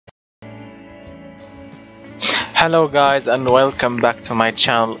Hello guys and welcome back to my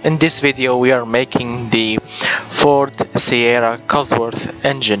channel. In this video we are making the Ford Sierra Cosworth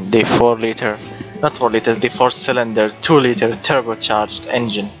engine, the 4-cylinder 2-liter turbocharged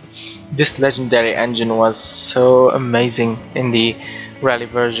engine. This legendary engine was so amazing in the rally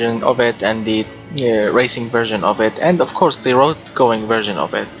version of it and the racing version of it, and of course the road going version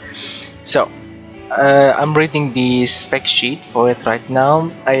of it. So I'm reading the spec sheet for it right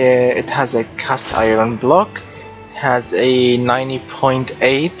now. It has a cast iron block, has a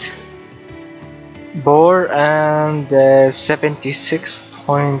 90.8 bore and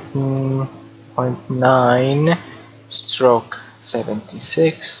 76.9 stroke.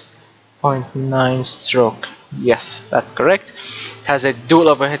 76.9 stroke. Yes, that's correct. It has a dual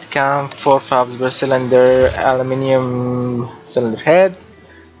overhead cam, 4 valves per cylinder, aluminium cylinder head,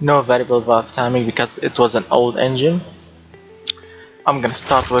 no variable valve timing because it was an old engine. I'm gonna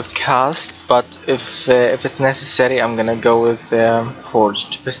start with cast, but if it's necessary, I'm gonna go with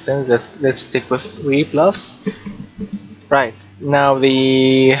forged pistons. Let's stick with 3 plus. Right now,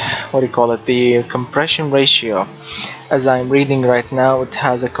 the the compression ratio. As I'm reading right now, it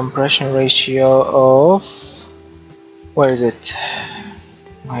has a compression ratio of, where is it?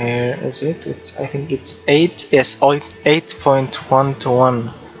 Where is it? I think it's 8. Yes, 8.1 to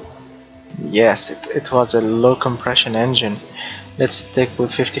 1. Yes, it was a low compression engine. Let's stick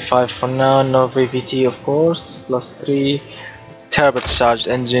with 55 for now, no VVT of course, plus 3, turbocharged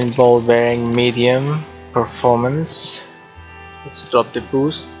engine, ball bearing, medium, performance. Let's drop the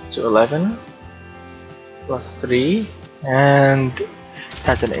boost to 11, plus 3, and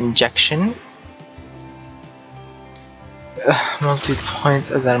has an injection.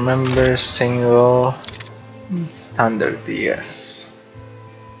 Multi-point, as I remember, single, standard, yes.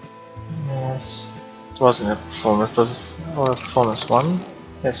 Yes. It wasn't a performance, it was a performance one.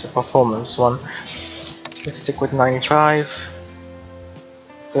 Yes, a performance one. Let's stick with 95,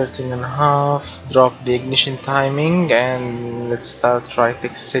 13.5, drop the ignition timing, and let's start right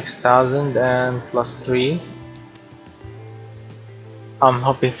at 6,000 and plus 3. I'm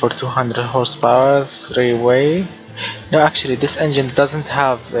hoping for 200 horsepower, 3-way. No, actually this engine doesn't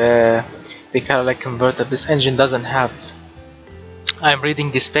have the catalytic converter. This engine doesn't have. I'm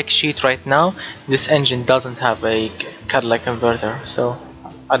reading the spec sheet right now. This engine doesn't have a catalytic converter, so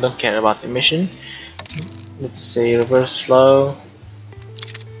I don't care about emission. Let's say reverse flow,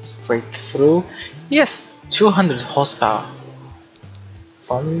 straight through. Yes, 200 horsepower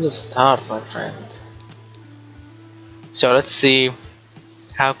from the start, my friend. So let's see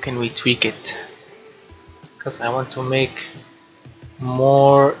how can we tweak it, because I want to make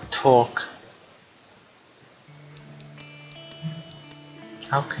more torque.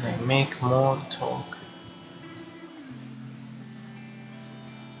 How can I make more torque?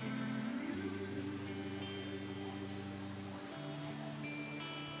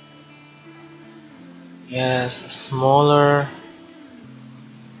 Yes, smaller.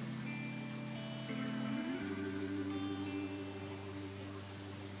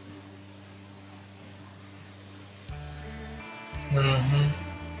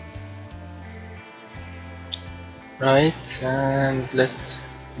 Right, and let's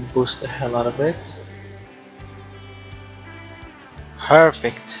boost the hell out of it.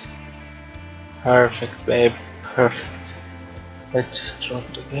 Perfect, perfect, babe, perfect. Let's just drop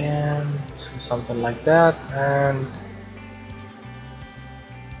it again to something like that, and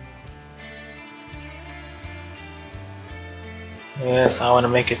yes, I want to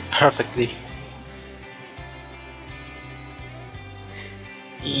make it perfectly.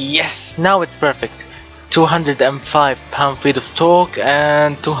 Yes, now it's perfect. 205 pound-feet of torque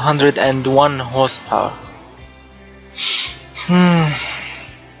and 201 horsepower.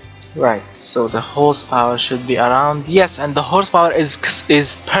 Right, so the horsepower should be around, yes, and the horsepower is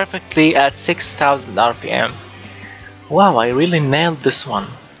perfectly at 6,000 RPM. Wow, I really nailed this one.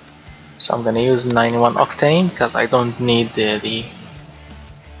 So I'm gonna use 91 octane because I don't need that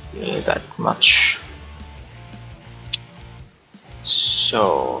much.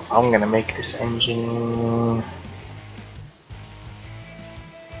 So I'm gonna make this engine.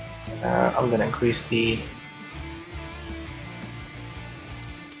 I'm gonna increase the,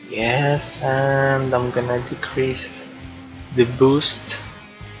 yes, and I'm gonna decrease the boost.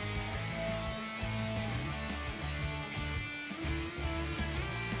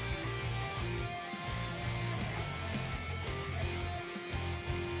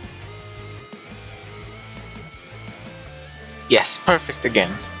 Yes, perfect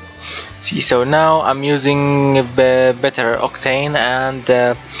again. See, so now I'm using better octane, and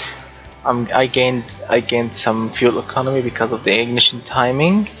I gained some fuel economy because of the ignition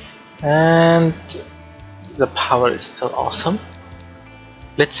timing, and the power is still awesome.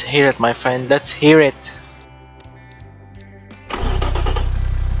 Let's hear it, my friend, let's hear it.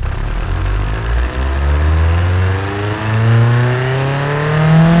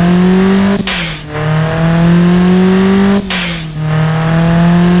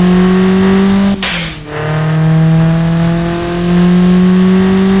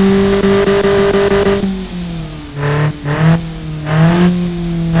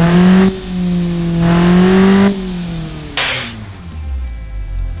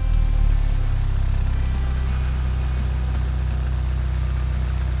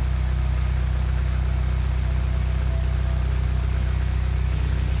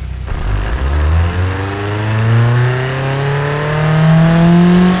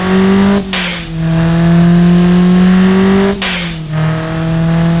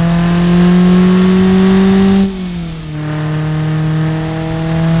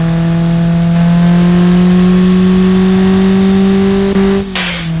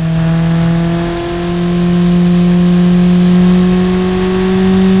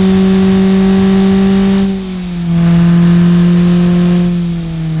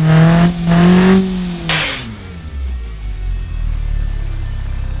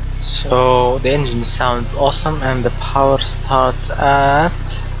 So the engine sounds awesome, and the power starts at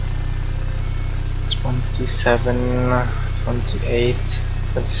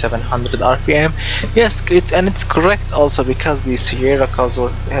 2700 RPM. Yes, it's correct also, because the Sierra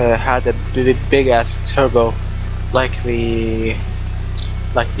Cosworth had a big ass turbo, like the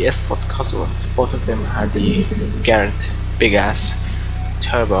Escort Cosworth. Both of them had the Garrett big ass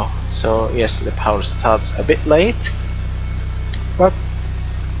turbo. So yes, the power starts a bit late, but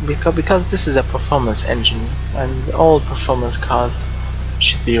because this is a performance engine, and all performance cars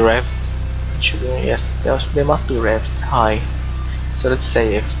should be revved. Yes, they must be revved high. So let's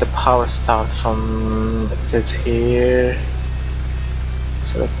say if the power starts from, it says here,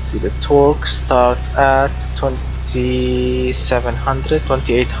 so let's see, the torque starts at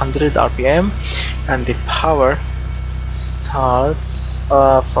 2800 RPM, and the power starts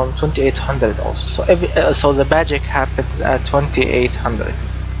from 2800 also. So so the magic happens at 2800.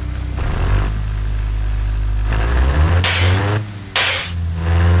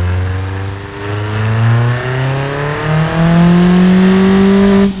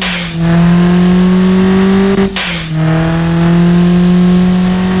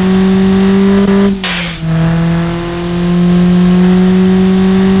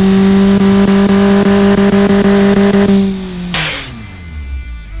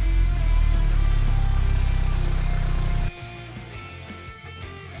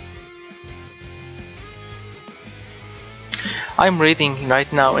 I'm reading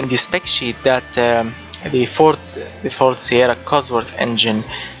right now in the spec sheet that the Ford Sierra Cosworth engine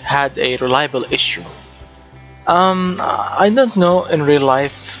had a reliable issue. I don't know in real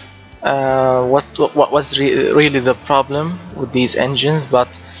life what was really the problem with these engines, but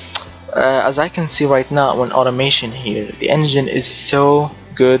as I can see right now on automation here, the engine is so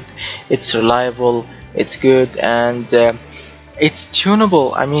good, it's reliable, it's good, and it's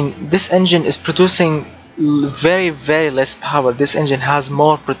tunable. I mean, this engine is producing very less power. This engine has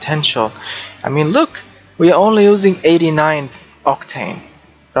more potential. I mean, look, we are only using 89 octane,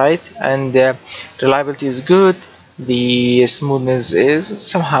 right? And reliability is good. The smoothness is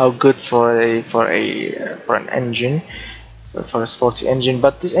somehow good for an engine, for a sporty engine.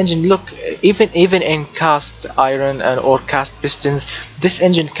 But this engine, look, even in cast iron or cast pistons, this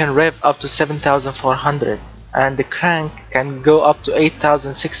engine can rev up to 7,400, and the crank can go up to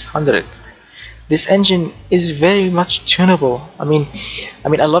 8,600. This engine is very much tunable. I mean,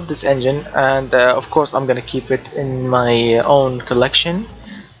 I love this engine, and of course I'm gonna keep it in my own collection.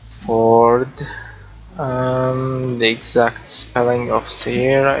 Ford. The exact spelling of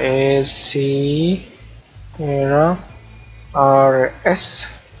Sierra is Sierra RS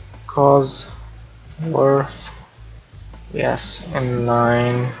Cosworth. Yes,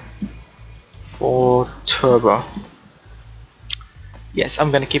 inline 4 turbo. Yes,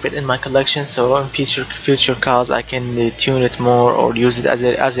 I'm gonna keep it in my collection, so in future cars I can tune it more or use it as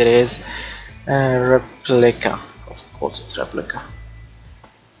it is. Replica, of course it's replica.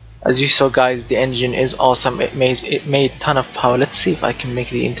 As you saw, guys, the engine is awesome. It made ton of power. Let's see if I can make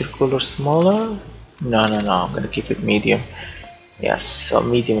the intercooler smaller. No, I'm gonna keep it medium. Yes, so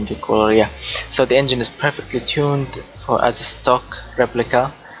medium intercooler. Yeah, so the engine is perfectly tuned as a stock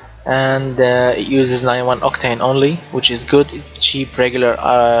replica, and it uses 91 octane only, which is good. It's cheap regular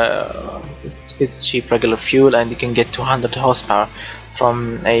it's cheap regular fuel, and you can get 200 horsepower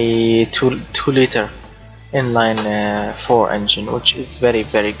from a 2 liter inline 4 engine, which is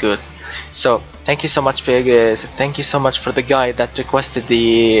very good. So thank you so much for the guy that requested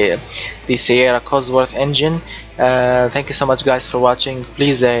the Sierra Cosworth engine. Thank you so much guys for watching.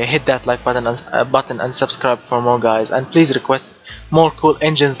 Please hit that like button and subscribe for more guys, and please request more cool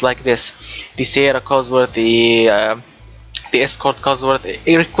engines like this, the Sierra Cosworth, the Escort Cosworth.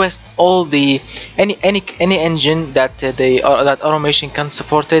 Request all any engine that that automation can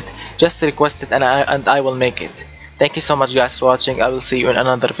support it. Just request it and I will make it. Thank you so much guys for watching. I will see you in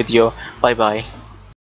another video. Bye bye.